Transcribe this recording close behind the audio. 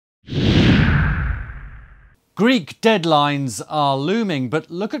Greek deadlines are looming,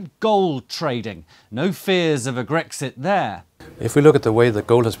 but look at gold trading. No fears of a Grexit there. If we look at the way that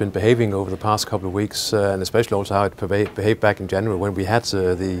gold has been behaving over the past couple of weeks, and especially also how it behaved back in January when we had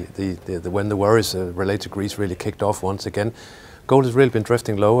when the worries related to Greece really kicked off once again, gold has really been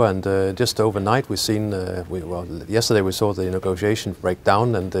drifting lower, and just overnight we've seen, yesterday we saw the negotiation break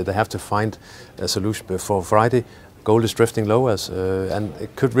down, and they have to find a solution before Friday. Gold is drifting lower, and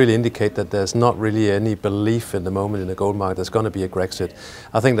it could really indicate that there's not really any belief in the moment in the gold market there's going to be a Grexit.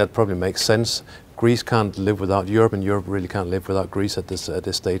 I think that probably makes sense. Greece can't live without Europe, and Europe really can't live without Greece at this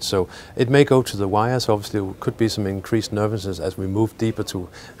stage. So it may go to the wires. Obviously, there could be some increased nervousness as we move deeper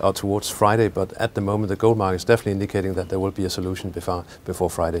towards Friday. But at the moment, the gold market is definitely indicating that there will be a solution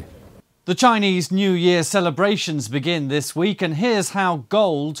before Friday. The Chinese New Year celebrations begin this week, and here's how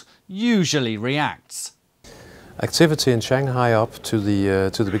gold usually reacts. Activity in Shanghai up to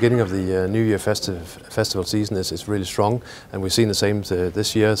the beginning of the New Year festival season is really strong, and we've seen the same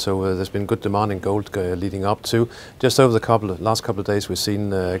this year. So there's been good demand in gold leading up to. Just over the last couple of days, we've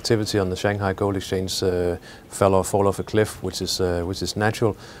seen activity on the Shanghai Gold Exchange fall off a cliff, which is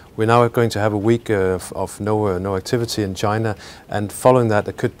natural. We're now going to have a week of no activity in China, and following that,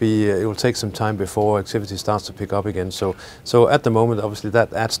 it will take some time before activity starts to pick up again. So at the moment, obviously,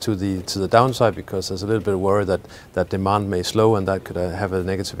 that adds to the downside, because there's a little bit of worry that demand may slow, and that could have a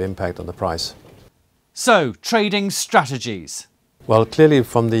negative impact on the price. So, trading strategies. Well, clearly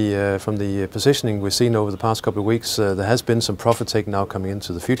from the positioning we've seen over the past couple of weeks, there has been some profit taking now coming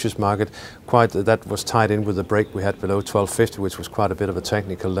into the futures market. That was tied in with the break we had below 1250, which was quite a bit of a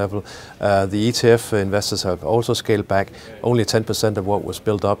technical level. The ETF investors have also scaled back, only 10% of what was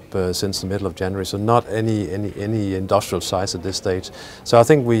built up since the middle of January, so not any industrial size at this stage. So I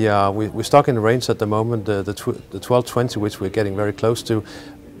think we're stuck in the range at the moment. The 1220, which we're getting very close to,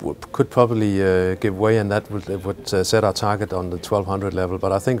 could probably give way, and that would set our target on the 1200 level.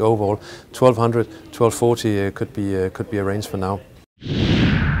 But I think overall 1200, 1240 could be a range for now.